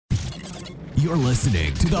You're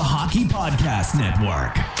listening to the Hockey Podcast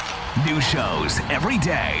Network. New shows every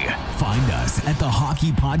day. Find us at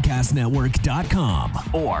thehockeypodcastnetwork.com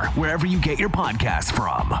or wherever you get your podcasts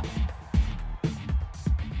from.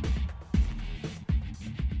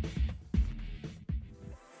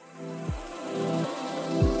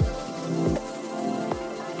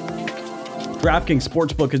 DraftKings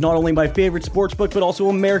Sportsbook is not only my favorite sportsbook, but also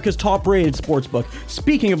America's top-rated sportsbook.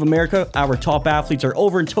 Speaking of America, our top athletes are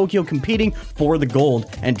over in Tokyo competing for the gold,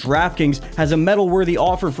 and DraftKings has a medal-worthy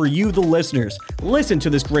offer for you, the listeners. Listen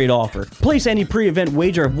to this great offer. Place any pre-event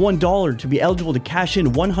wager of $1 to be eligible to cash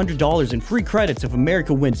in $100 in free credits if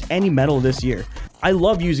America wins any medal this year. I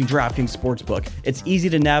love using DraftKings Sportsbook. It's easy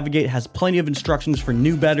to navigate, has plenty of instructions for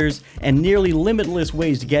new bettors, and nearly limitless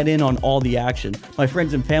ways to get in on all the action. My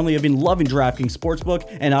friends and family have been loving DraftKings Sportsbook,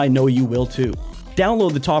 and I know you will too.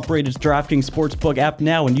 Download the top-rated DraftKings Sportsbook app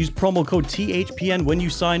now and use promo code THPN when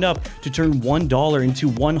you sign up to turn $1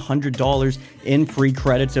 into $100 in free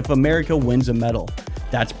credits if America wins a medal.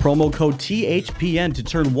 That's promo code THPN to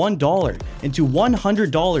turn $1 into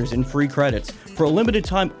 $100 in free credits for a limited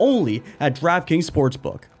time only at DraftKings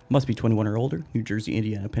Sportsbook. Must be 21 or older. New Jersey,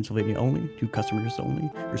 Indiana, Pennsylvania only. New customers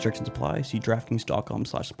only. Restrictions apply. See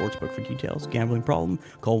DraftKings.com/sportsbook for details. Gambling problem?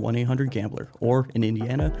 Call 1-800-GAMBLER. Or in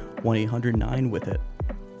Indiana, 1-800-9-WITH-IT.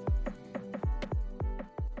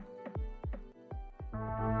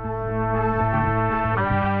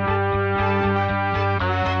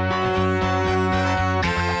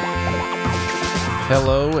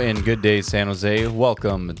 Hello and good day, San Jose.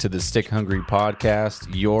 Welcome to the Stick Hungry Podcast,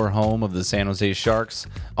 your home of the San Jose Sharks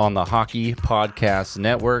on the Hockey Podcast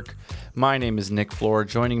Network. My name is Nick Floor.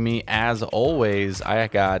 Joining me, as always, I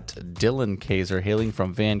got Dylan Kaiser hailing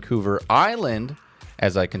from Vancouver Island,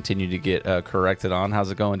 as I continue to get corrected on.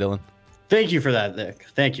 How's it going, Dylan? Thank you for that, Nick.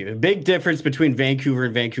 Thank you. A big difference between Vancouver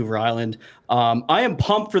and Vancouver Island. I am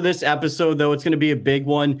pumped for this episode, though. It's going to be a big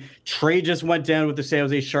one. Trade just went down with the San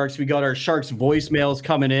Jose Sharks. We got our Sharks voicemails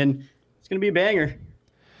coming in. It's going to be a banger.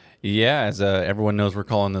 Yeah, as everyone knows, we're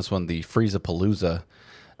calling this one the Freeze-a-Palooza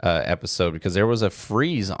episode because there was a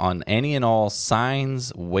freeze on any and all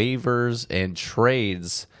signs, waivers, and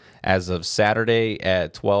trades as of Saturday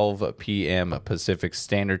at 12 p.m. Pacific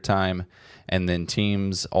Standard Time. And then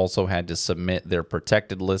teams also had to submit their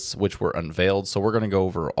protected lists, which were unveiled. So we're going to go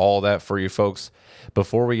over all that for you folks.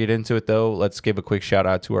 Before we get into it, though, let's give a quick shout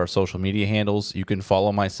out to our social media handles. You can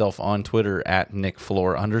follow myself on Twitter at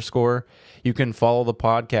NickFloor_. You can follow the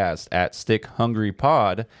podcast at Stick Hungry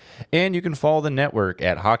Pod. And you can follow the network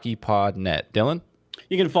at HockeyPodNet. Dylan?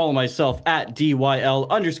 You can follow myself at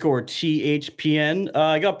DYL_THPN.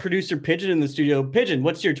 I got producer Pigeon in the studio. Pigeon,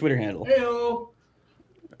 what's your Twitter handle? Heyo.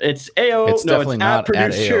 It's AO. It's definitely not at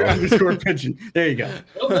producer AO. _Pigeon. There you go.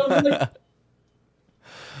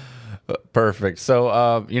 Perfect.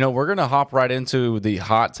 So, we're going to hop right into the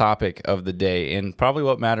hot topic of the day and probably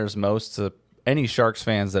what matters most to any Sharks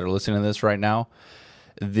fans that are listening to this right now,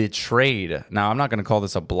 the trade. Now, I'm not going to call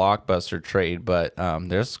this a blockbuster trade, but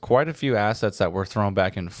there's quite a few assets that were thrown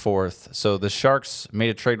back and forth. So the Sharks made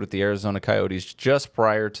a trade with the Arizona Coyotes just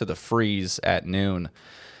prior to the freeze at noon,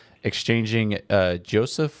 exchanging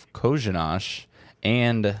Joseph Kozhinash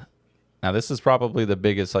and now this is probably the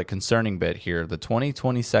biggest concerning bit here, the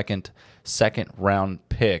 2022 second round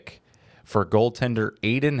pick for goaltender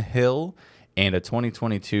Adin Hill and a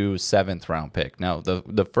 2022 seventh round pick. Now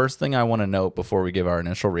the first thing I want to note before we give our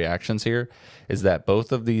initial reactions here is that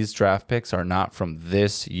both of these draft picks are not from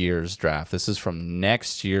this year's draft. This is from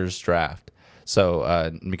next year's draft.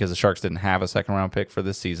 So because the Sharks didn't have a second round pick for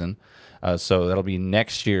this season. So that'll be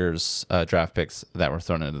next year's draft picks that were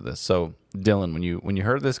thrown into this. So, Dylan, when you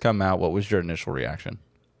heard this come out, what was your initial reaction?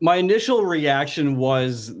 My initial reaction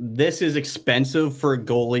was this is expensive for a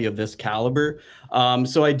goalie of this caliber.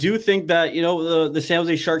 So I do think that, the San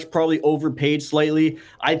Jose Sharks probably overpaid slightly.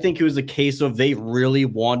 I think it was a case of they really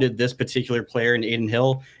wanted this particular player in Adin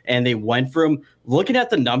Hill, and they went for him. Looking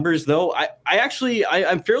at the numbers, though,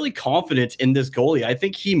 I'm fairly confident in this goalie. I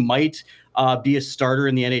think he might be a starter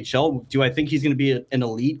in the NHL. Do I think he's going to be an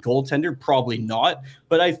elite goaltender? Probably not.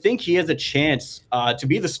 But I think he has a chance to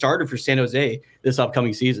be the starter for San Jose this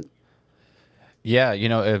upcoming season. Yeah,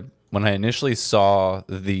 when I initially saw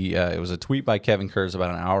it was a tweet by Kevin Kurz about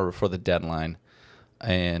an hour before the deadline,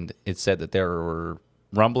 and it said that there were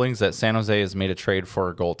rumblings that San Jose has made a trade for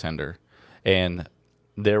a goaltender. And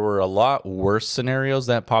there were a lot worse scenarios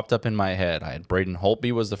that popped up in my head. I had Braden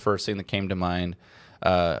Holtby was the first thing that came to mind.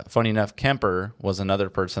 Funny enough, Kemper was another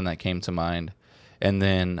person that came to mind. And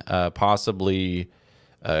then possibly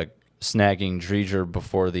snagging Driedger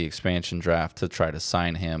before the expansion draft to try to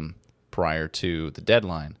sign him prior to the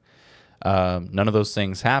deadline. None of those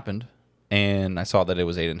things happened, and I saw that it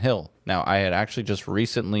was Adin Hill. Now, I had actually just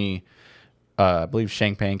recently, I believe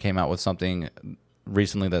Champagne came out with something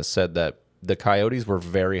recently that said that the Coyotes were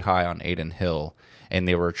very high on Adin Hill, and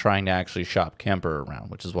they were trying to actually shop Kemper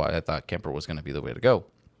around, which is why I thought Kemper was going to be the way to go.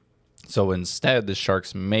 So instead, the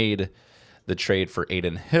Sharks made the trade for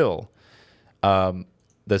Adin Hill.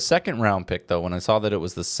 The second round pick, though, when I saw that it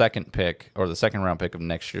was the second pick or the second round pick of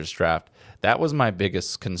next year's draft, that was my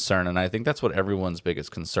biggest concern, and I think that's what everyone's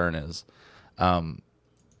biggest concern is.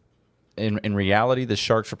 In reality, the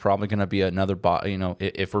Sharks are probably going to be another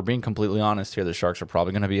if we're being completely honest here, the Sharks are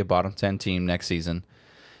probably going to be a bottom 10 team next season,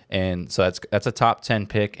 and so that's a top 10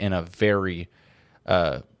 pick in a very,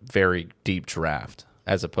 very deep draft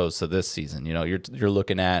as opposed to this season. You're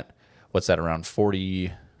looking at what's that, around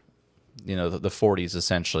 40. The 40s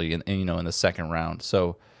essentially in the second round.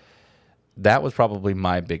 So that was probably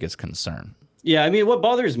my biggest concern. Yeah, I mean, what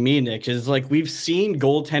bothers me, Nick, is like we've seen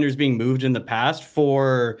goaltenders being moved in the past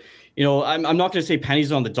for, I'm not going to say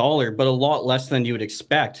pennies on the dollar, but a lot less than you would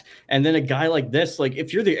expect. And then a guy like this, like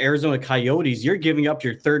if you're the Arizona Coyotes, you're giving up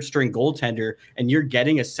your third string goaltender and you're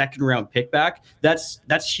getting a second round pick back. That's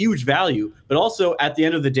huge value. But also at the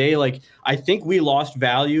end of the day, like I think we lost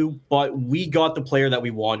value, but we got the player that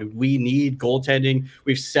we wanted. We need goaltending.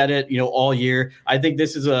 We've said it, all year. I think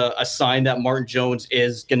this is a sign that Martin Jones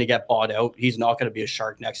is going to get bought out. He's not going to be a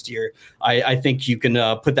Shark next year. I think you can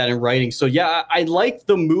put that in writing. So yeah, I like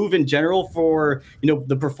the move in general for,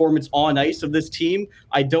 the performance on ice of this team.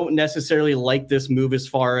 I don't necessarily like this move as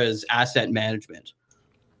far as asset management.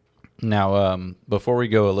 Now, before we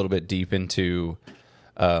go a little bit deep into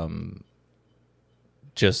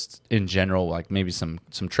just in general, like maybe some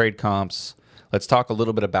trade comps, let's talk a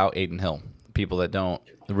little bit about Adin Hill. People that don't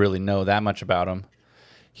really know that much about him.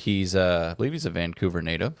 He's I believe he's a Vancouver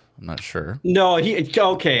native. I'm not sure. No,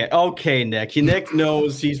 okay, Nick. Nick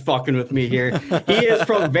knows he's fucking with me here. He is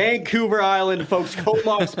from Vancouver Island, folks,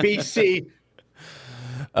 Comox, BC.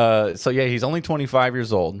 So yeah, he's only 25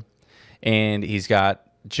 years old, and he's got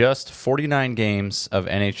just 49 games of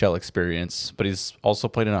NHL experience, but he's also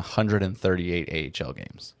played in 138 AHL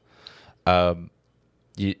games.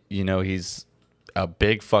 He's a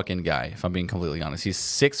big fucking guy, if I'm being completely honest. He's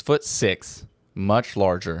 6'6", much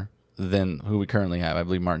larger than who we currently have. I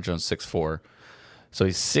believe Martin Jones 6'4". So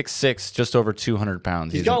he's 6'6", just over 200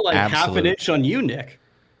 pounds. He's got like half an inch on you, Nick.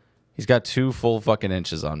 He's got 2 full fucking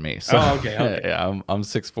inches on me. So, okay. Yeah, I'm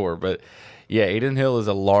 6'4", but yeah, Adin Hill is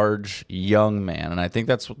a large, young man, and I think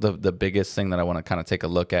that's the biggest thing that I want to kind of take a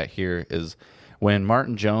look at here is when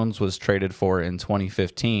Martin Jones was traded for in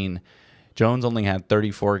 2015, Jones only had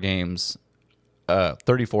 34 NHL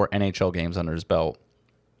games under his belt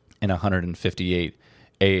and 158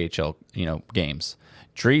 AHL, games.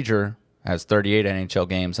 Driedger has 38 NHL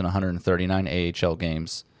games and 139 AHL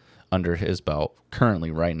games under his belt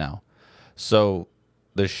currently right now. So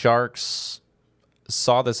the Sharks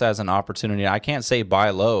saw this as an opportunity. I can't say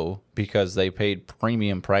buy low because they paid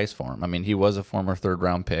premium price for him. I mean, he was a former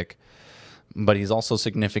third-round pick, but he's also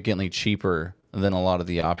significantly cheaper than a lot of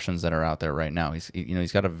the options that are out there right now.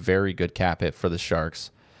 He's got a very good cap hit for the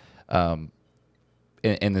Sharks. And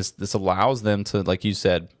this allows them to, like you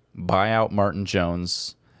said, buy out Martin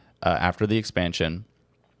Jones after the expansion,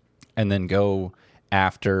 and then go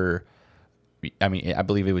after. I mean, I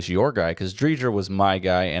believe it was your guy because Driedger was my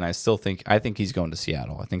guy, and I think he's going to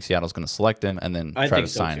Seattle. I think Seattle's going to select him and then try to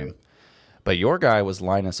sign him. But your guy was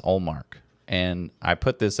Linus Ullmark, and I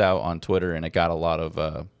put this out on Twitter, and it got a lot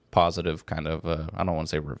of positive kind of I don't want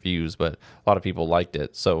to say reviews, but a lot of people liked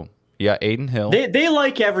it. So yeah, Adin Hill. They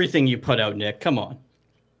like everything you put out, Nick. Come on.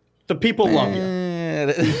 The people love you.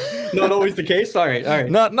 Not always the case? All right.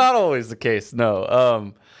 Not always the case,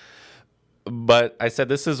 no. But I said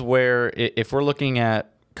this is where, if we're looking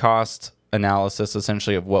at cost analysis,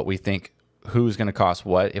 essentially, of what we think, who's going to cost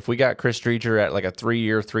what, if we got Chris Driedger at like a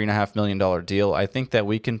 3-year, $3.5 million deal, I think that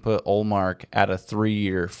we can put Ullmark at a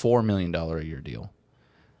 3-year, $4 million a year deal.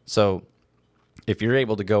 So if you're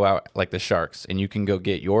able to go out like the Sharks and you can go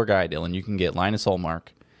get your guy, Dylan, you can get Linus Ullmark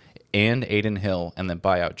and Adin Hill and then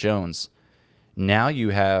buy out Jones, now you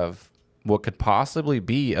have what could possibly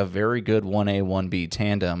be a very good 1A, 1B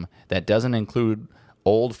tandem that doesn't include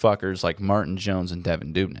old fuckers like Martin Jones and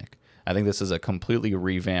Devin Dubnyk. I think this is a completely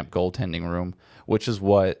revamped goaltending room, which is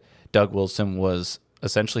what Doug Wilson was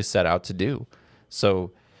essentially set out to do.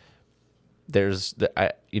 So there's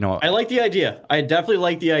I like the idea. I definitely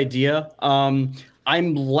like the idea. I'm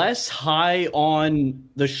less high on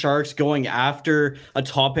the Sharks going after a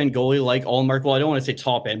top end goalie like Ullmark. Well, I don't want to say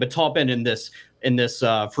top end, but top end in this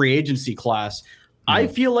free agency class. I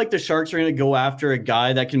feel like the Sharks are going to go after a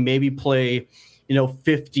guy that can maybe play,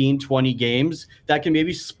 15, 20 games, that can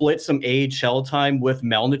maybe split some AHL time with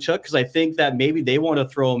Melnichuk, because I think that maybe they want to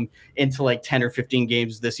throw him into like 10 or 15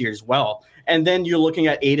 games this year as well. And then you're looking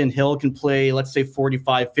at Adin Hill can play, let's say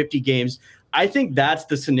 45, 50 games. I think that's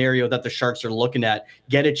the scenario that the Sharks are looking at.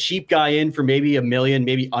 Get a cheap guy in for maybe $1 million,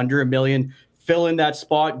 maybe under $1 million, fill in that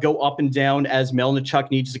spot, go up and down as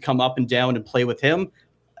Melnichuk needs to come up and down and play with him.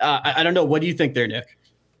 I don't know. What do you think there, Nick?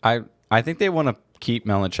 I think they want to keep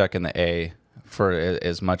Melnichuk in the A for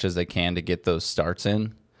as much as they can to get those starts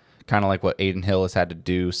in, kind of like what Adin Hill has had to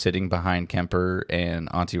do sitting behind Kemper and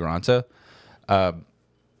Antti Raanta.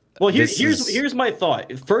 Well, here's my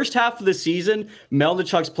thought. First half of the season,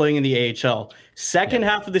 Melnichuk's playing in the AHL. Second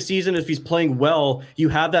half of the season, if he's playing well, you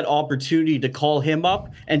have that opportunity to call him up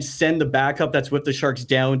and send the backup that's with the Sharks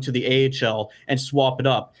down to the AHL and swap it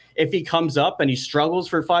up. If he comes up and he struggles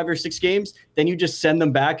for 5 or 6 games, then you just send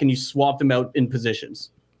them back and you swap them out in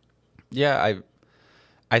positions. Yeah,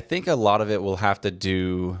 I think a lot of it will have to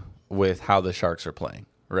do with how the Sharks are playing,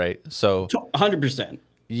 right? So 100%.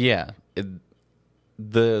 Yeah.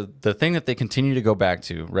 The thing that they continue to go back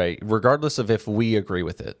to, right, regardless of if we agree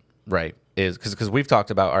with it, right, is because we've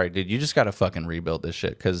talked about, all right, dude, you just got to fucking rebuild this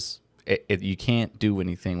shit because you can't do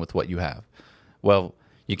anything with what you have. Well,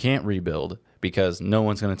 you can't rebuild because no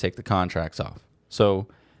one's going to take the contracts off. So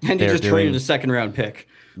and you just traded a second-round pick.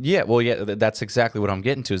 Yeah, well, yeah, that's exactly what I'm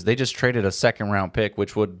getting to. Is they just traded a second-round pick,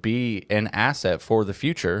 which would be an asset for the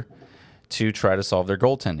future to try to solve their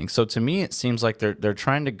goaltending. So to me, it seems like they're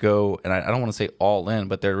trying to go, and I don't want to say all in,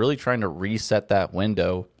 but they're really trying to reset that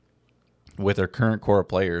window with their current core of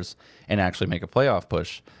players and actually make a playoff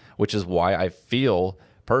push, which is why I feel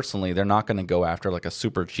personally they're not going to go after like a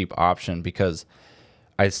super cheap option, because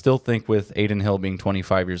I still think with Adin Hill being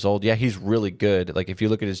 25 years old, yeah, he's really good. Like if you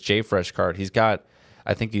look at his JFresh card, he's got,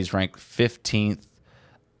 I think he's ranked 15th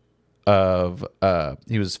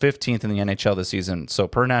he was 15th in the NHL this season. So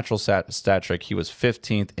per natural stat trick, he was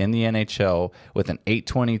 15th in the NHL with an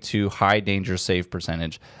 .822 high danger save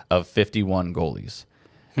percentage of 51 goalies.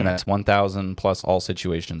 And that's 1,000 plus all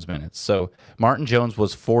situations minutes. So Martin Jones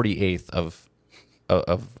was 48th of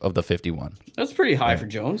the 51. That's pretty high for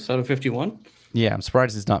Jones out of 51. Yeah, I'm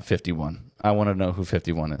surprised he's not 51. I want to know who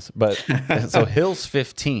 51 is. But so Hill's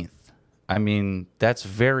 15th. I mean, that's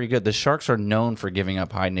very good. The Sharks are known for giving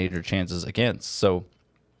up high danger chances against. So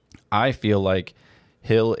I feel like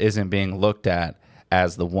Hill isn't being looked at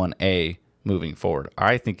as the 1A moving forward.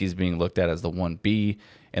 I think he's being looked at as the 1B,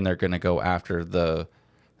 and they're going to go after the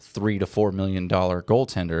 $3 to $4 million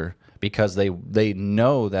goaltender because they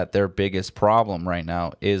know that their biggest problem right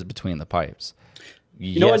now is between the pipes.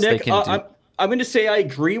 You know what, Nick? I'm going to say I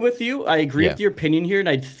agree with you. I agree with your opinion here, and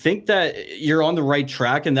I think that you're on the right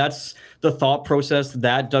track, and that's the thought process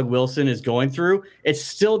that Doug Wilson is going through. It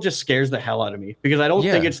still just scares the hell out of me because I don't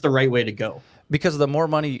think it's the right way to go. Because the more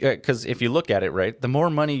money, because if you look at it, right, the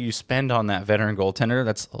more money you spend on that veteran goaltender,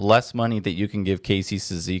 that's less money that you can give Casey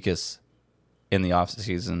Cizikas in the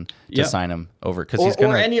offseason to sign him over.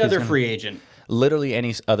 Or any other free agent. Literally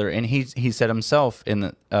any other. And he said himself in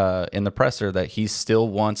the presser that he still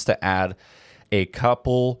wants to add a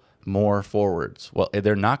couple more forwards. Well,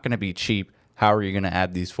 they're not going to be cheap. How are you going to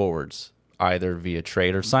add these forwards? Either via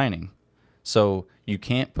trade or signing. So you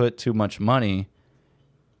can't put too much money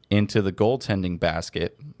into the goaltending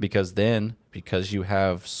basket because you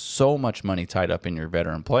have so much money tied up in your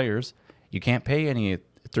veteran players, you can't pay any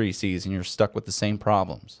 3Cs and you're stuck with the same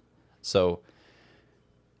problems. So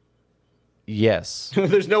yes.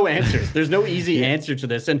 There's no answers. There's no easy answer to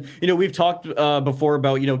this. And, we've talked before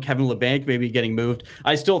about, Kevin Labanc maybe getting moved.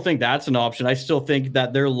 I still think that's an option. I still think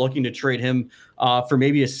that they're looking to trade him for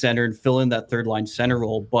maybe a center and fill in that third line center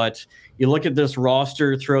role. But you look at this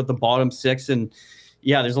roster throughout the bottom six and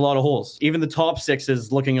there's a lot of holes. Even the top six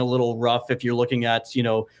is looking a little rough if you're looking at,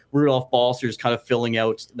 Rudolph Balcers kind of filling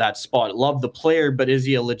out that spot. Love the player, but is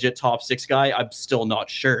he a legit top six guy? I'm still not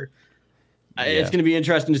sure. It's going to be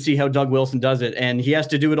interesting to see how Doug Wilson does it, and he has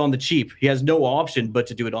to do it on the cheap. He has no option but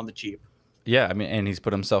to do it on the cheap. Yeah, I mean, and he's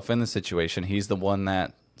put himself in the situation. He's the one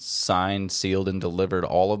that signed, sealed, and delivered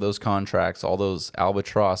all of those contracts, all those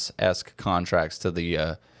albatross-esque contracts to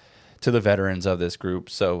the veterans of this group.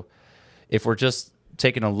 So if we're just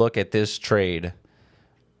taking a look at this trade,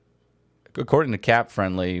 according to Cap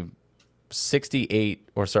Friendly, 62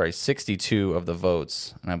 of the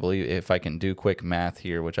votes, and I believe if I can do quick math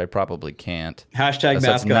here, which I probably can't. Hashtag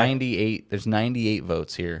math guy. 98. There's 98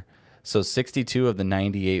 votes here. So 62 of the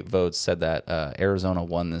 98 votes said that Arizona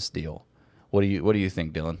won this deal. What do you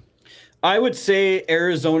think, Dylan? I would say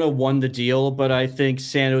Arizona won the deal, but I think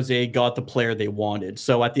San Jose got the player they wanted.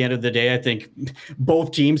 So at the end of the day, I think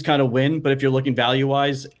both teams kind of win. But if you're looking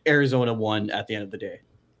value-wise, Arizona won at the end of the day.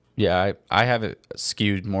 Yeah, I have it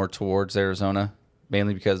skewed more towards Arizona,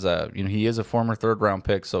 mainly because he is a former third-round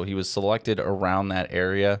pick, so he was selected around that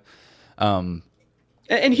area.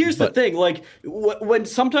 And here's the thing, like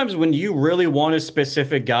sometimes when you really want a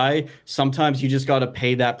specific guy, sometimes you just got to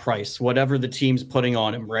pay that price, whatever the team's putting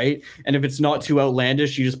on him, right? And if it's not too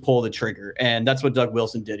outlandish, you just pull the trigger. And that's what Doug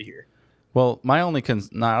Wilson did here. Well, my only I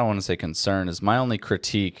don't want to say concern is my only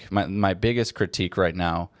critique, my biggest critique right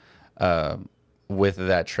now with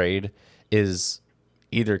that trade is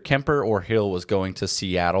either Kemper or Hill was going to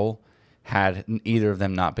Seattle had either of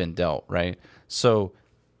them not been dealt, right? So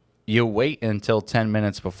you wait until 10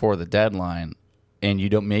 minutes before the deadline and you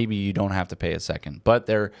don't have to pay a second. But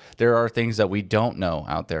there are things that we don't know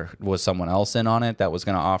out there. Was someone else in on it that was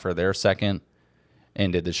going to offer their second?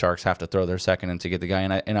 And did the Sharks have to throw their second in to get the guy?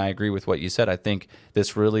 And I agree with what you said. I think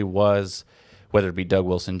this really was, whether it be Doug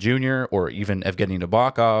Wilson Jr. or even Evgeny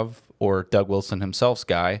Nabokov or Doug Wilson himself's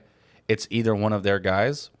guy, it's either one of their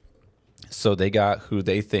guys. So they got who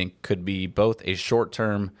they think could be both a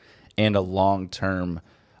short-term and a long-term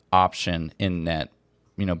option in net,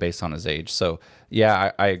 based on his age. So,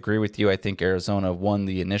 yeah, I agree with you. I think Arizona won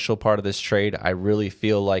the initial part of this trade. I really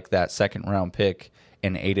feel like that second-round pick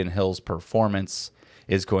and Adin Hill's performance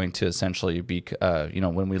is going to essentially be,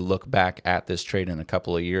 when we look back at this trade in a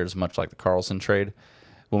couple of years, much like the Karlsson trade,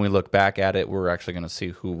 when we look back at it, we're actually going to see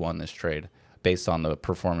who won this trade based on the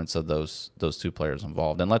performance of those two players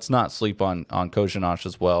involved. And let's not sleep on Kozhinosh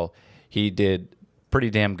as well. He did pretty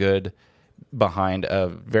damn good behind a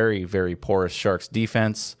very, very porous Sharks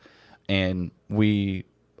defense, and we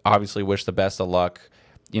obviously wish the best of luck.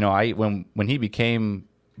 When he became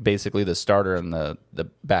basically the starter in the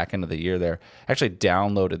back end of the year there, I actually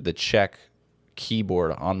downloaded the Czech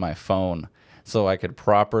keyboard on my phone so I could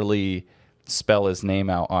properly spell his name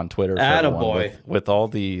out on Twitter for everyone with all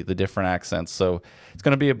the different accents. So it's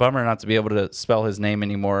going to be a bummer not to be able to spell his name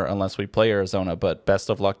anymore unless we play Arizona, but best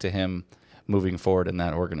of luck to him moving forward in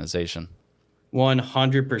that organization.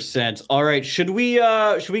 100%. All right, should we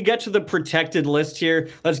get to the protected list here?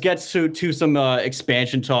 Let's get to some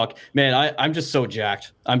expansion talk. Man, I'm just so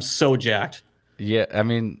jacked. I'm so jacked. Yeah, I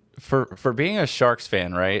mean, for being a Sharks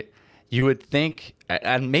fan, right? You would think,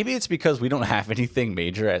 and maybe it's because we don't have anything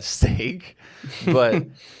major at stake, but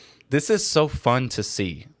this is so fun to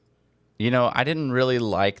see. I didn't really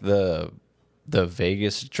like the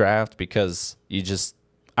Vegas draft because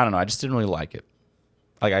I don't know, I just didn't really like it.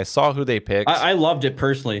 Like, I saw who they picked. I loved it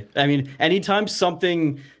personally. I mean, anytime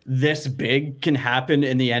something this big can happen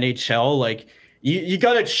in the NHL, like, you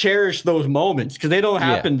got to cherish those moments because they don't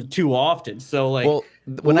happen too often. So, like,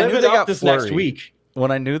 when I knew they got this Fleury, next week.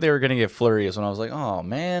 When I knew they were going to get Fleury is when I was like, oh,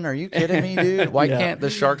 man, are you kidding me, dude? Why can't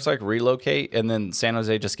the Sharks, relocate and then San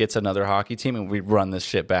Jose just gets another hockey team and we run this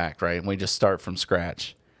shit back, right? And we just start from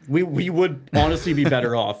scratch. We would honestly be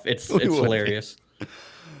better off. It's hilarious.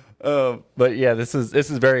 But yeah, this is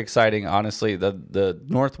very exciting. Honestly, the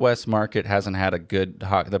Northwest market hasn't had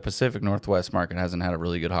the Pacific Northwest market hasn't had a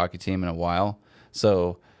really good hockey team in a while.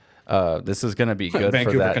 So this is going to be good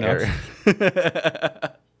for that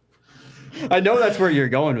area. I know that's where you're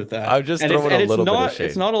going with that. I'm just throwing a little bit of shade.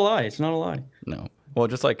 It's not a lie. It's not a lie. No. Well,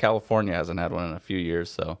 just like California hasn't had one in a few years.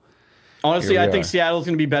 So honestly, I think Seattle's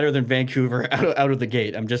going to be better than Vancouver out of the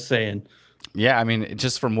gate. I'm just saying. Yeah, I mean,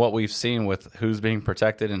 just from what we've seen with who's being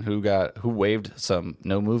protected and who waived some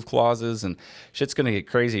no move clauses, and shit's gonna get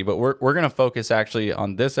crazy. But we're gonna focus actually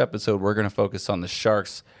on this episode. We're gonna focus on the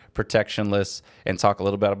Sharks protection list and talk a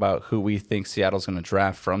little bit about who we think Seattle's gonna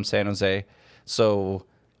draft from San Jose. So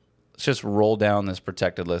let's just roll down this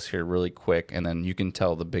protected list here really quick, and then you can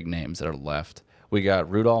tell the big names that are left. We got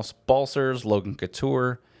Rudolph Balcers, Logan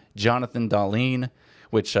Couture, Jonathan Dahlin,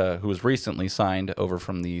 who was recently signed over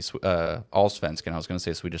from the Allsvenskan. I was going to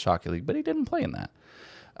say Swedish Hockey League, but he didn't play in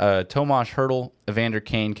that. Tomas Hertl, Evander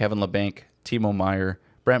Kane, Kevin Labanc, Timo Meier,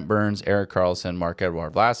 Brent Burns, Erik Karlsson,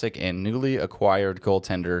 Mark-Edouard Vlasic, and newly acquired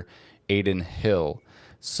goaltender Adin Hill.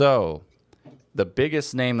 So the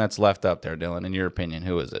biggest name that's left up there, Dylan, in your opinion,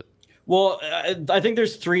 who is it? Well, I think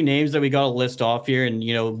there's three names that we got to list off here, and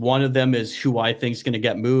one of them is who I think is going to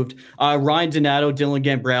get moved. Ryan Donato, Dylan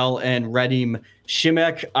Gambrell, and Radim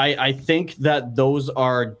Šimek. I think that those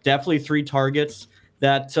are definitely three targets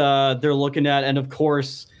that they're looking at, and of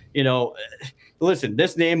course, listen,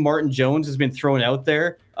 this name Martin Jones has been thrown out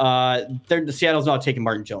there. Seattle's not taking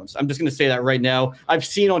Martin Jones. I'm just going to say that right now. I've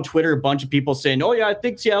seen on Twitter a bunch of people saying, "Oh yeah, I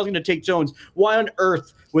think Seattle's going to take Jones." Why on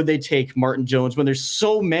earth would they take Martin Jones when there's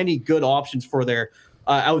so many good options for their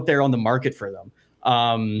out there on the market for them?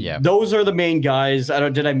 Those are the main guys.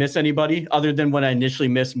 Did I miss anybody other than when I initially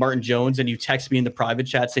missed Martin Jones and you text me in the private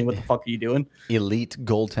chat saying, "What the fuck are you doing?" Elite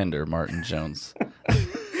goaltender Martin Jones.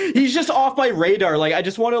 He's just off my radar. Like, I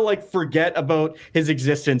just want to forget about his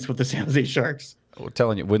existence with the San Jose Sharks. We're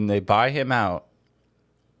telling you, when they buy him out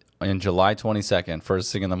on July 22nd,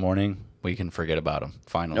 first thing in the morning, we can forget about him.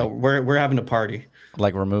 Finally, no, we're having a party,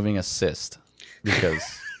 like removing a cyst, because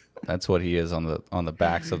that's what he is on the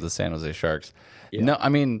backs of the San Jose Sharks. Yeah. No, I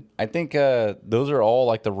mean, I think those are all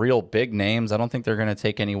like the real big names. I don't think they're going to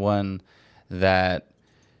take anyone that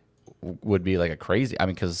would be like a crazy. I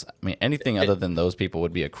mean, because anything other than those people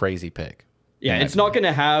would be a crazy pick. Yeah, it's not going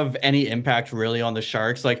to have any impact really on the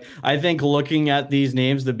Sharks. Like, I think looking at these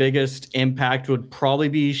names, the biggest impact would probably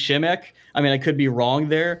be Šimek. I mean, I could be wrong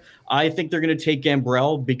there. I think they're going to take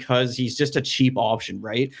Gambrell because he's just a cheap option,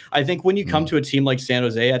 right? I think when you come to a team like San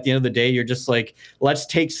Jose, at the end of the day, you're just like, let's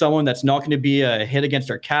take someone that's not going to be a hit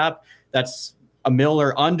against our cap, that's a mil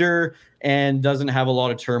or under, and doesn't have a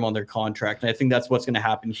lot of term on their contract. And I think that's what's going to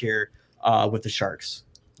happen here with the Sharks.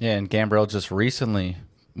 Yeah, and Gambrell just recently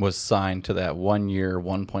was signed to that 1 year,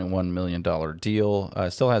 $1.1 million deal.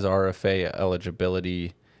 Still has RFA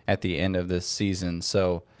eligibility at the end of this season.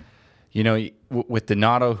 So, with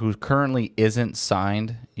Donato, who currently isn't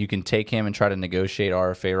signed, you can take him and try to negotiate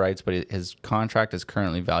RFA rights, but his contract is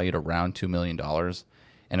currently valued around $2 million.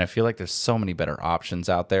 And I feel like there's so many better options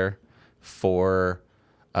out there for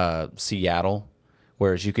Seattle,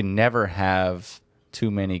 whereas you can never have too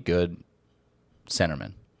many good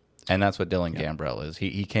centermen. And that's what Dylan Gambrell is.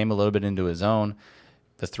 He came a little bit into his own.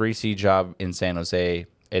 The 3C job in San Jose,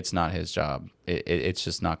 it's not his job. It's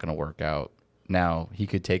just not going to work out. Now, he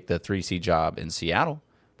could take the 3C job in Seattle.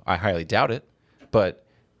 I highly doubt it. But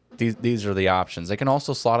these are the options. They can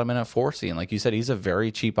also slot him in at 4C. And like you said, he's a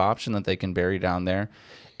very cheap option that they can bury down there.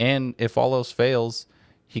 And if all else fails,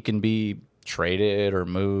 he can be traded or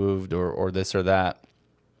moved or this or that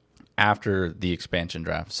after the expansion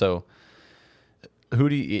draft. So, who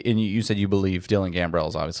do you, and you said you believe Dylan Gambrell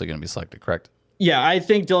is obviously going to be selected, correct? Yeah, I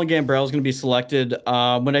think Dylan Gambrell is going to be selected.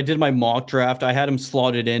 When I did my mock draft, I had him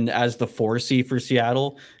slotted in as the 4C for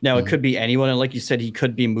Seattle. Now, it could be anyone. And like you said, he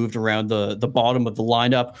could be moved around the bottom of the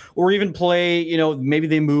lineup or even play, maybe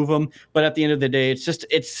they move him. But at the end of the day,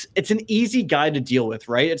 it's an easy guy to deal with,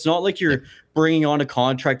 right? It's not like you're bringing on a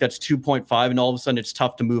contract that's 2.5 and all of a sudden it's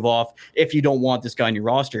tough to move off if you don't want this guy on your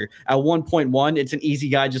roster. At 1.1, it's an easy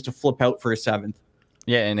guy just to flip out for a 7th.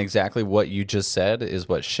 Yeah, and exactly what you just said is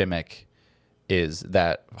what Šimek is,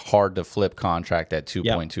 that hard to flip contract at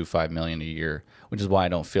 $2.25 million a year, which is why I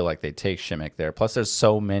don't feel like they take Šimek there. Plus, there's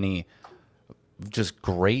so many just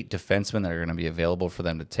great defensemen that are going to be available for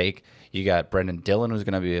them to take. You got Brendan Dillon, who's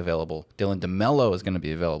going to be available. Dylan DeMello is going to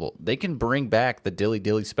be available. They can bring back the Dilly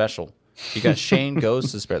Dilly special. You got Shane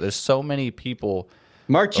Ghost to spare. There's so many people.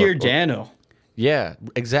 Mark Giordano. Yeah,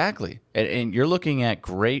 exactly. And you're looking at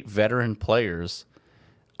great veteran players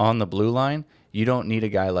on the blue line. You don't need a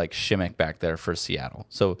guy like Šimek back there for Seattle.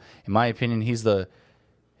 So, in my opinion,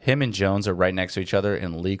 him and Jones are right next to each other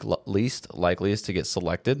and least likeliest to get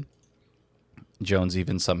selected. Jones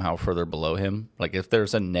even somehow further below him. Like, if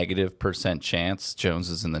there's a -% chance, Jones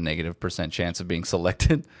is in the -% chance of being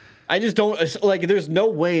selected. I just don't, there's no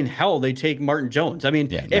way in hell they take Martin Jones. I mean,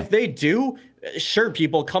 if they do, sure,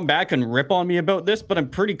 people come back and rip on me about this, but I'm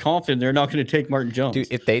pretty confident they're not going to take Martin Jones. Dude,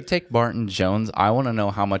 if they take Martin Jones, I want to know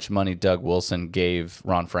how much money Doug Wilson gave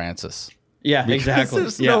Ron Francis. Yeah, because exactly.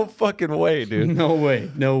 There's no fucking way, dude. No way.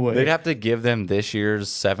 They'd have to give them this year's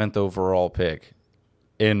 7th overall pick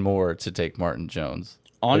and more to take Martin Jones.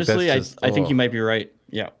 Honestly, I think you might be right.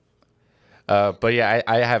 Yeah. But yeah,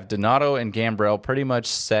 I have Donato and Gambrell pretty much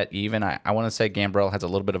set even. I want to say Gambrell has a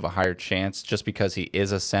little bit of a higher chance just because he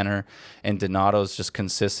is a center, and Donato's just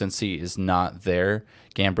consistency is not there.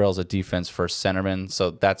 Gambrell's a defense-first centerman,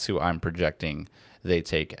 so that's who I'm projecting they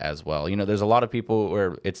take as well. There's a lot of people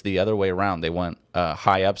where it's the other way around. They want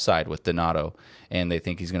high upside with Donato, and they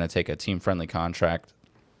think he's going to take a team-friendly contract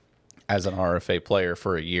as an RFA player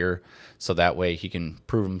for a year, so that way he can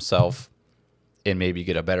prove himself and maybe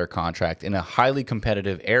get a better contract in a highly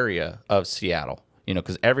competitive area of Seattle,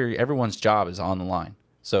 because everyone's job is on the line.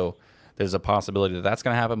 So there's a possibility that that's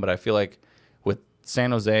going to happen, but I feel like with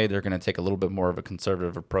San Jose, they're going to take a little bit more of a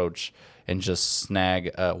conservative approach and just snag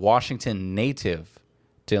Washington native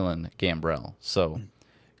Dylan Gambrell. So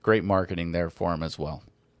great marketing there for him as well.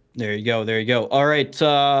 There you go. There you go. All right.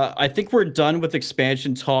 I think we're done with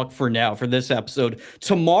expansion talk for now for this episode.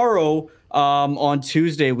 Tomorrow, on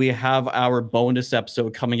Tuesday, we have our bonus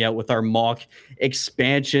episode coming out with our mock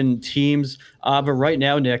expansion teams. But right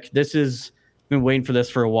now, Nick, been waiting for this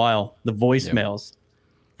for a while. The voicemails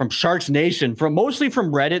from Sharks Nation, from mostly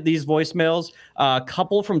from Reddit. These voicemails, a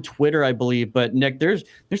couple from Twitter, I believe. But Nick, there's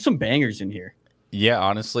some bangers in here. Yeah,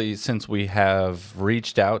 honestly, since we have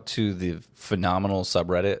reached out to the phenomenal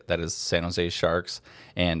subreddit that is San Jose Sharks,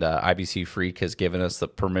 and IBC Freak has given us the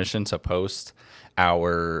permission to post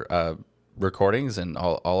our recordings and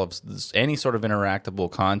all of any sort of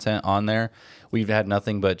interactable content on there, we've had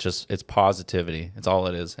nothing but just it's positivity. It's all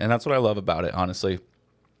it is, and that's what I love about it. Honestly,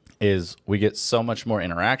 is we get so much more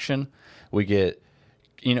interaction. We get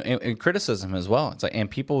and criticism as well. It's like, and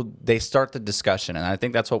people, they start the discussion. And I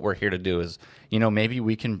think that's what we're here to do is, maybe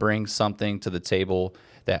we can bring something to the table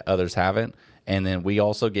that others haven't. And then we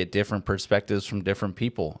also get different perspectives from different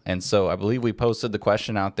people. And so I believe we posted the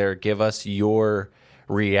question out there, give us your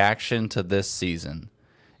reaction to this season.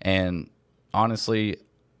 And honestly,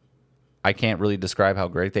 I can't really describe how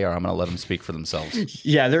great they are. I'm going to let them speak for themselves.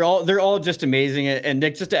 Yeah, they're all just amazing. And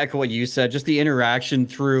Nick, just to echo what you said, just the interaction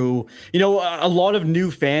through, a lot of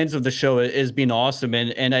new fans of the show has been awesome.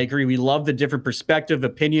 And I agree. We love the different perspective,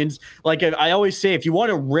 opinions. Like I always say, if you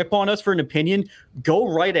want to rip on us for an opinion, go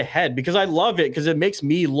right ahead, because I love it, because it makes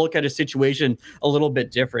me look at a situation a little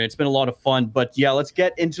bit different. It's been a lot of fun. But yeah, let's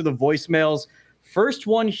get into the voicemails. First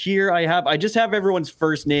one here I just have everyone's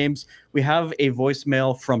first names. We have a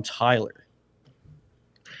voicemail from Tyler.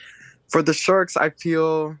 For the Sharks, I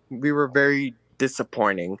feel we were very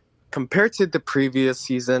disappointing. Compared to the previous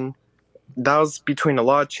season, that was between a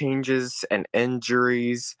lot of changes and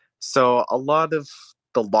injuries. So a lot of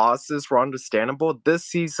the losses were understandable. This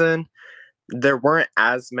season, there weren't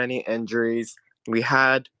as many injuries. We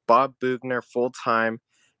had Bob Boughner full-time,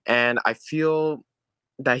 and I feel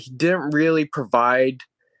that he didn't really provide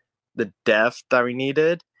the depth that we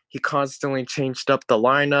needed. He constantly changed up the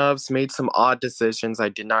lineups, made some odd decisions I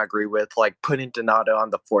did not agree with, like putting Donato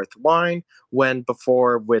on the fourth line, when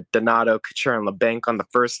before with Donato, Couture, and LeBanc on the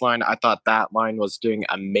first line, I thought that line was doing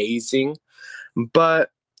amazing.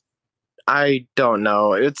 But I don't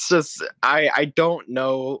know. It's just, I don't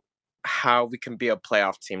know how we can be a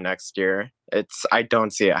playoff team next year. I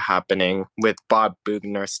don't see it happening with Bob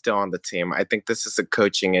Boughner still on the team. I think this is a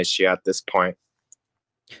coaching issue at this point.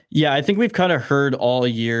 Yeah, I think we've kind of heard all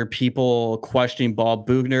year people questioning Bob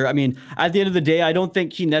Boughner. I mean, at the end of the day, I don't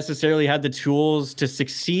think he necessarily had the tools to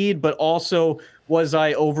succeed, but also, was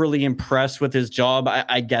I overly impressed with his job?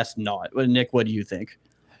 I guess not. Nick, what do you think?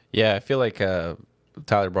 Yeah, I feel like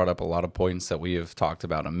Tyler brought up a lot of points that we have talked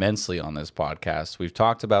about immensely on this podcast. We've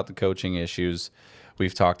talked about the coaching issues.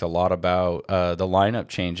 We've talked a lot about the lineup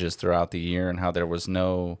changes throughout the year and how there was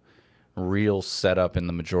no real setup in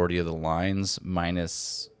the majority of the lines,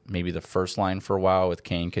 minus maybe the first line for a while with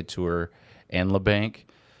Kane, Couture, and LeBanc.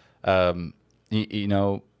 And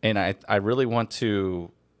I really want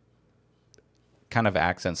to kind of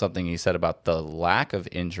accent something he said about the lack of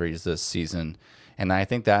injuries this season. And I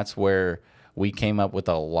think that's where we came up with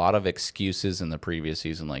a lot of excuses in the previous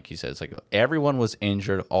season. Like he said, it's like everyone was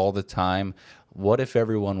injured all the time. What if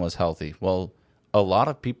everyone was healthy? Well, a lot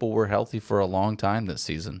of people were healthy for a long time this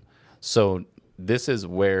season. So this is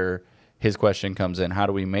where his question comes in. How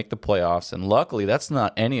do we make the playoffs? And luckily, that's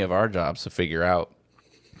not any of our jobs to figure out.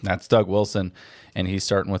 That's Doug Wilson, and he's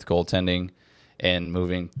starting with goaltending and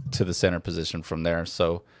moving to the center position from there.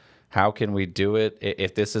 So how can we do it?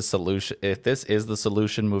 If this is the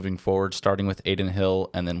solution moving forward, starting with Adin Hill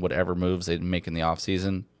and then whatever moves they make in the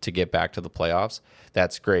offseason to get back to the playoffs,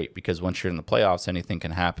 that's great, because once you're in the playoffs, anything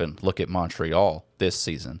can happen. Look at Montreal this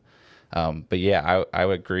season. But yeah, I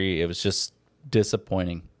would agree. It was just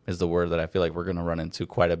disappointing is the word that I feel like we're going to run into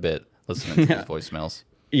quite a bit listening to these voicemails.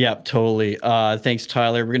 Yeah, totally. Thanks,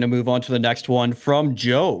 Tyler. We're going to move on to the next one from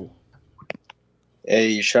Joe.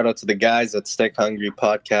 Hey, shout out to the guys at Stick Hungry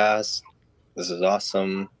Podcast. This is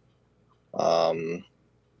awesome. But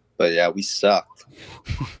yeah, we sucked.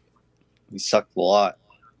 We sucked a lot.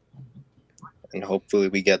 And hopefully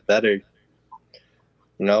we get better.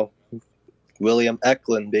 William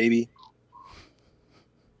Eklund, baby.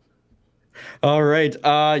 All right.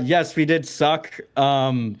 Yes, we did suck.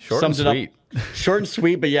 Short and sweet. Short and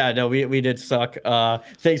sweet, but yeah, no, we did suck.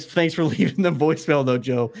 Thanks for leaving the voicemail though,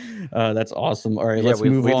 Joe. That's awesome. All right, let's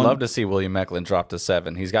move on. We'd love to see William Eklund drop to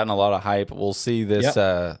 7. He's gotten a lot of hype. We'll see this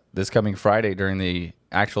this coming Friday during the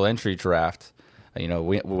actual entry draft.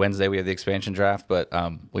 Wednesday we have the expansion draft, but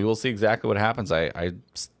we will see exactly what happens. I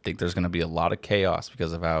think there's going to be a lot of chaos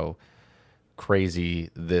because of how crazy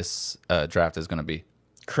this draft is going to be.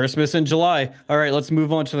 Christmas in July. All right, let's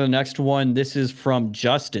move on to the next one. This is from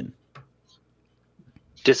Justin.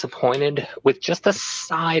 Disappointed with just a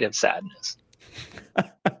side of sadness.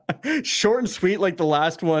 Short and sweet like the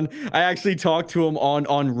last one. I actually talked to him on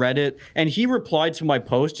Reddit, and he replied to my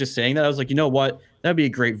post just saying that. I was like, you know what? That'd be a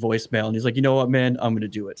great voicemail. And he's like, you know what, man? I'm going to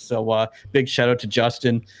do it. So big shout out to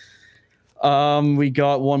Justin. We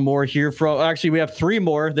got one more here actually, we have 3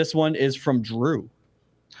 more. This one is from Drew.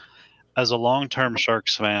 As a long-term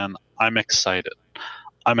Sharks fan, I'm excited.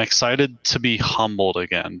 I'm excited to be humbled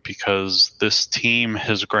again because this team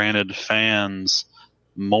has granted fans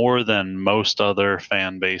more than most other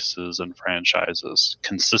fan bases and franchises,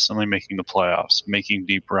 consistently making the playoffs, making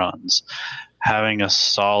deep runs, having a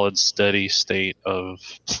solid, steady state of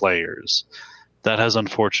players. That has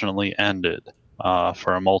unfortunately ended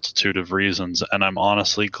for a multitude of reasons, and I'm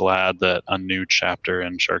honestly glad that a new chapter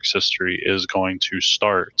in Sharks history is going to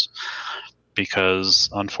start, because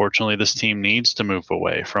unfortunately this team needs to move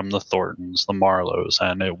away from the Thorntons, the Marlows,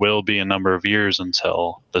 and it will be a number of years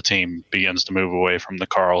until the team begins to move away from the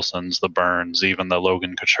Carlsons, the Burns, even the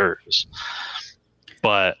Logan Coutures.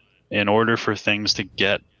 But in order for things to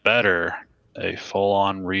get better, a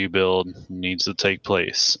full-on rebuild needs to take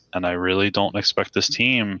place, and I really don't expect this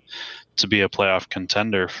team to be a playoff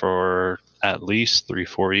contender for at least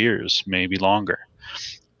 3-4 years, maybe longer.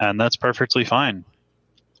 And that's perfectly fine.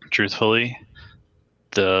 Truthfully,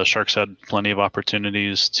 the Sharks had plenty of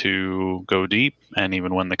opportunities to go deep and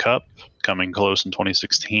even win the Cup, coming close in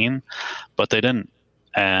 2016, but they didn't.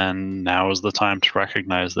 And now is the time to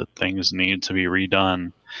recognize that things need to be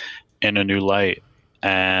redone in a new light,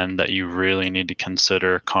 and that you really need to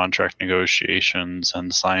consider contract negotiations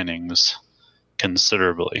and signings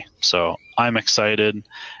considerably. So I'm excited,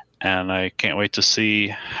 and I can't wait to see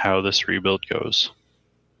how this rebuild goes.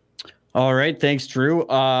 All right. Thanks, Drew.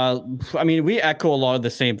 I mean, we echo a lot of the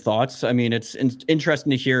same thoughts. I mean, it's interesting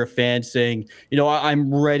to hear a fan saying, you know,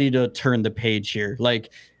 I'm ready to turn the page here.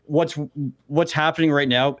 Like, what's happening right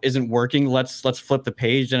now isn't working. Let's flip the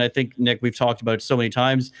page. And I think, Nick, we've talked about it so many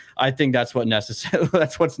times. I think that's what's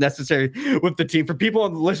necessary with the team. For people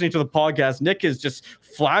listening to the podcast, Nick is just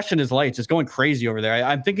flashing his lights. It's going crazy over there.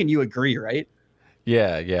 I'm thinking you agree, right?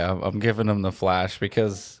 Yeah. I'm giving him the flash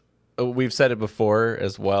because we've said it before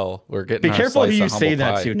as well. We're getting. Be careful who you say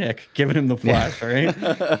that to, Nick. Giving him the flash, right?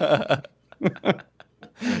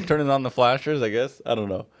 Turning on the flashers, I guess. I don't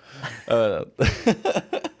know.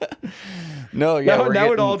 No, yeah.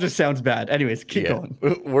 Now it all just sounds bad. Anyways, keep going.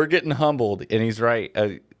 We're getting humbled, and he's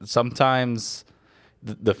right. Sometimes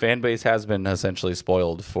the fan base has been essentially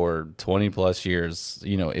spoiled for 20 plus years.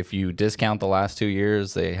 You know, if you discount the last 2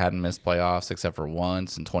 years, they hadn't missed playoffs except for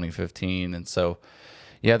once in 2015, and so.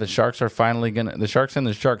 Yeah, the Sharks and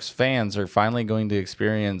the Sharks fans are finally going to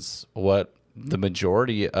experience what the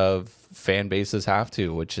majority of fan bases have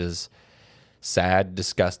to, which is sad,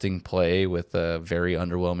 disgusting play with a very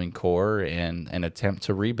underwhelming core and an attempt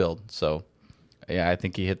to rebuild. So, yeah, I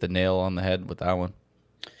think he hit the nail on the head with that one.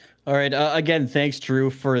 All right. Again, thanks,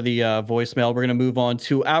 Drew, for the voicemail. We're going to move on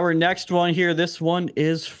to our next one here. This one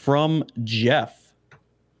is from Jeff.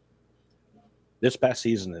 This past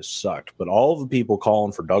season has sucked, but all of the people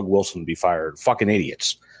calling for Doug Wilson to be fired, fucking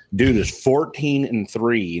idiots. Dude is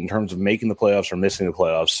 14-3 in terms of making the playoffs or missing the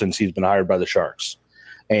playoffs since he's been hired by the Sharks.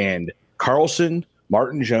 And Carlson,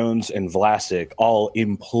 Martin Jones, and Vlasic all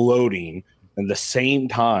imploding at the same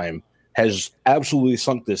time has absolutely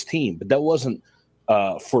sunk this team. But that wasn't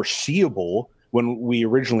foreseeable when we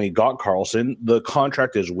originally got Carlson. The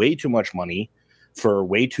contract is way too much money for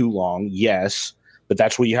way too long, yes. But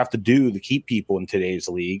that's what you have to do to keep people in today's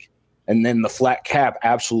league. And then the flat cap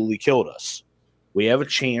absolutely killed us. We have a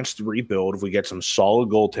chance to rebuild if we get some solid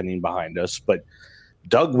goaltending behind us. But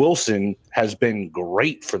Doug Wilson has been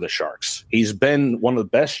great for the Sharks. He's been one of the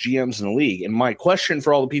best GMs in the league. And my question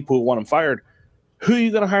for all the people who want him fired, who are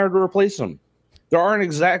you going to hire to replace him? There aren't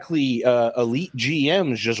exactly elite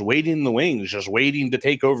GMs just waiting in the wings, just waiting to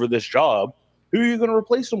take over this job. Who are you going to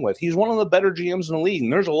replace him with? He's one of the better GMs in the league,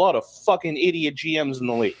 and there's a lot of fucking idiot GMs in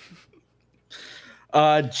the league.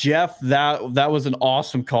 Jeff, that was an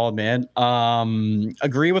awesome call, man.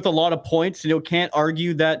 Agree with a lot of points. You know, can't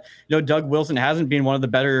argue that, you know, Doug Wilson hasn't been one of the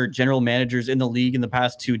better general managers in the league in the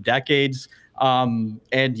past 2 decades.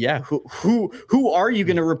 And yeah, who are you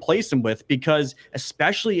going to replace him with? Because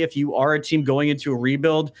especially if you are a team going into a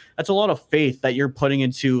rebuild, that's a lot of faith that you're putting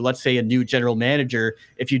into, let's say, a new general manager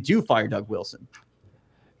if you do fire Doug Wilson.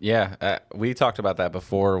 Yeah, we talked about that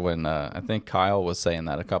before when I think Kyle was saying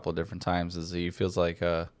that a couple of different times, is he feels like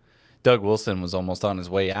Doug Wilson was almost on his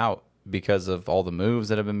way out because of all the moves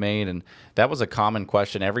that have been made. And that was a common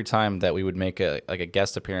question every time that we would make a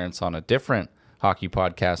guest appearance on a different Hockey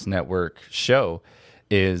Podcast Network show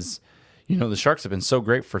is, the Sharks have been so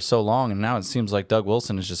great for so long, and now it seems like Doug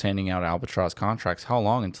Wilson is just handing out albatross contracts. How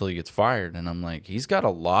long until he gets fired? And I'm like, he's got a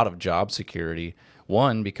lot of job security,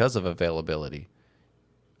 one, because of availability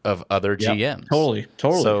of other GMs. Totally.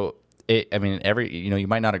 So, you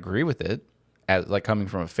might not agree with it, as like coming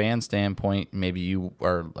from a fan standpoint. Maybe you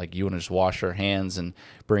are like, you want to just wash your hands and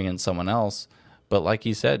bring in someone else. But like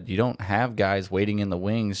you said, you don't have guys waiting in the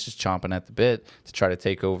wings, just chomping at the bit to try to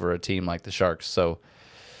take over a team like the Sharks. So,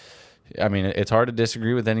 I mean, it's hard to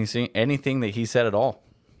disagree with anything that he said at all.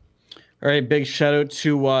 All right, big shout out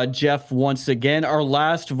to Jeff once again. Our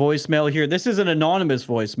last voicemail here. This is an anonymous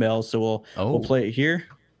voicemail, so we'll play it here.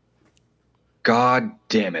 God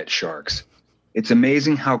damn it, Sharks. It's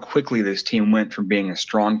amazing how quickly this team went from being a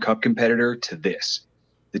strong cup competitor to this.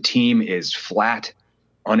 The team is flat,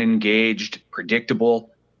 unengaged,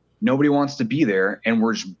 predictable. Nobody wants to be there, and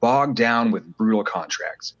we're just bogged down with brutal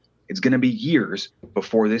contracts. It's going to be years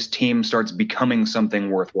before this team starts becoming something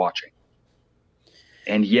worth watching.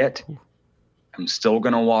 And yet, I'm still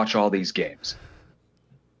going to watch all these games.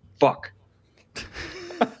 Fuck.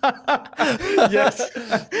 Yes.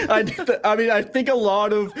 I think a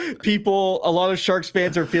lot of Sharks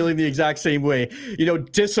fans are feeling the exact same way.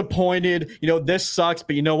 Disappointed, this sucks,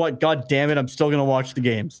 but you know what? God damn it, I'm still going to watch the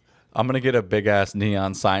games. I'm going to get a big-ass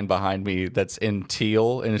neon sign behind me that's in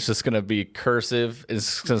teal, and it's just going to be cursive.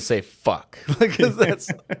 It's going to say, fuck. Because that's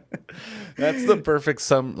the perfect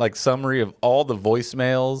summary of all the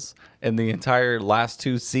voicemails in the entire last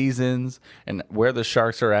 2 seasons and where the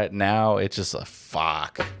Sharks are at now. It's just a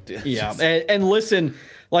fuck. Yeah, and listen,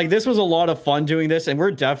 this was a lot of fun doing this, and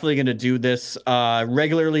we're definitely going to do this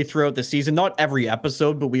regularly throughout the season. Not every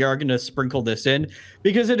episode, but we are going to sprinkle this in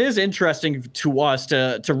because it is interesting to us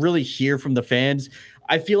to really hear from the fans.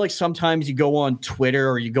 I feel like sometimes you go on Twitter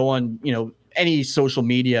or you go on, any social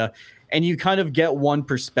media, and you kind of get one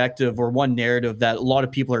perspective or one narrative that a lot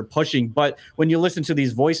of people are pushing. But when you listen to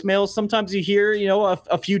these voicemails, sometimes you hear,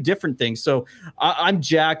 a few different things. So I'm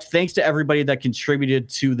jacked. Thanks to everybody that contributed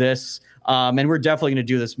to this. And we're definitely going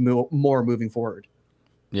to do this more moving forward.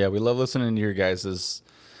 Yeah, we love listening to your guys'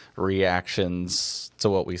 reactions to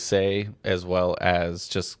what we say, as well as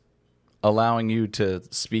just allowing you to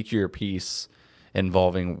speak your piece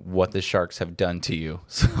involving what the Sharks have done to you.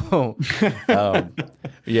 So,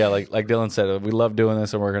 yeah, like Dylan said, we love doing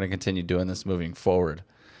this, and we're going to continue doing this moving forward.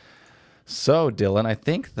 So, Dylan, I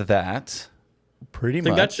think that pretty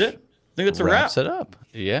much that's it. I think it's a wrap. Wraps it up.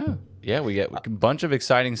 Yeah. Yeah, we get a bunch of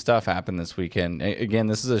exciting stuff happen this weekend. Again,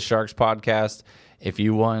 this is a Sharks podcast. If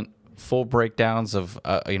you want full breakdowns of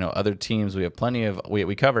other teams, we have plenty of.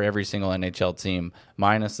 We cover every single NHL team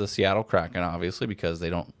minus the Seattle Kraken, obviously, because they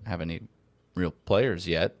don't have any real players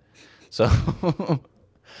yet. So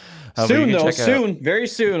very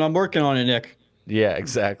soon. I'm working on it, Nick. Yeah,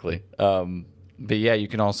 exactly. But yeah, you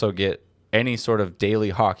can also get any sort of daily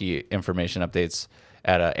hockey information updates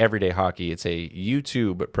at Everyday Hockey. It's a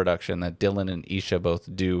YouTube production that Dylan and Isha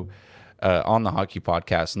both do on the Hockey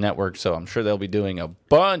Podcast Network. So I'm sure they'll be doing a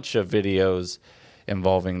bunch of videos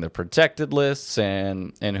involving the protected lists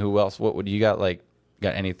and who else. What would you got?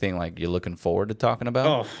 Got anything you're looking forward to talking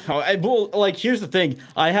about? Here's the thing.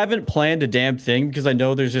 I haven't planned a damn thing because I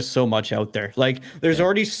know there's just so much out there. There's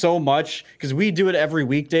already so much because we do it every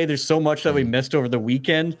weekday. There's so much that we missed over the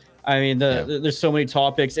weekend. I mean, there's so many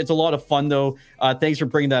topics. It's a lot of fun, though. Thanks for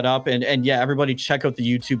bringing that up. And yeah, everybody check out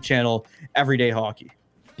the YouTube channel, Everyday Hockey.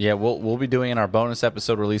 Yeah, we'll be doing in our bonus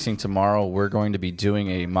episode releasing tomorrow. We're going to be doing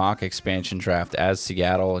a mock expansion draft as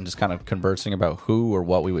Seattle and just kind of conversing about who or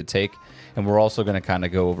what we would take. And we're also going to kind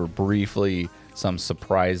of go over briefly some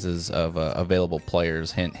surprises of available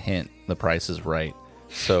players. Hint, hint, the price is right.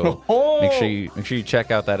 So make sure you check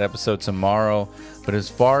out that episode tomorrow. But as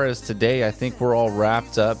far as today, I think we're all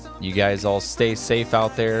wrapped up. You guys all stay safe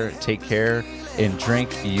out there, take care, and drink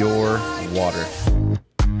your water.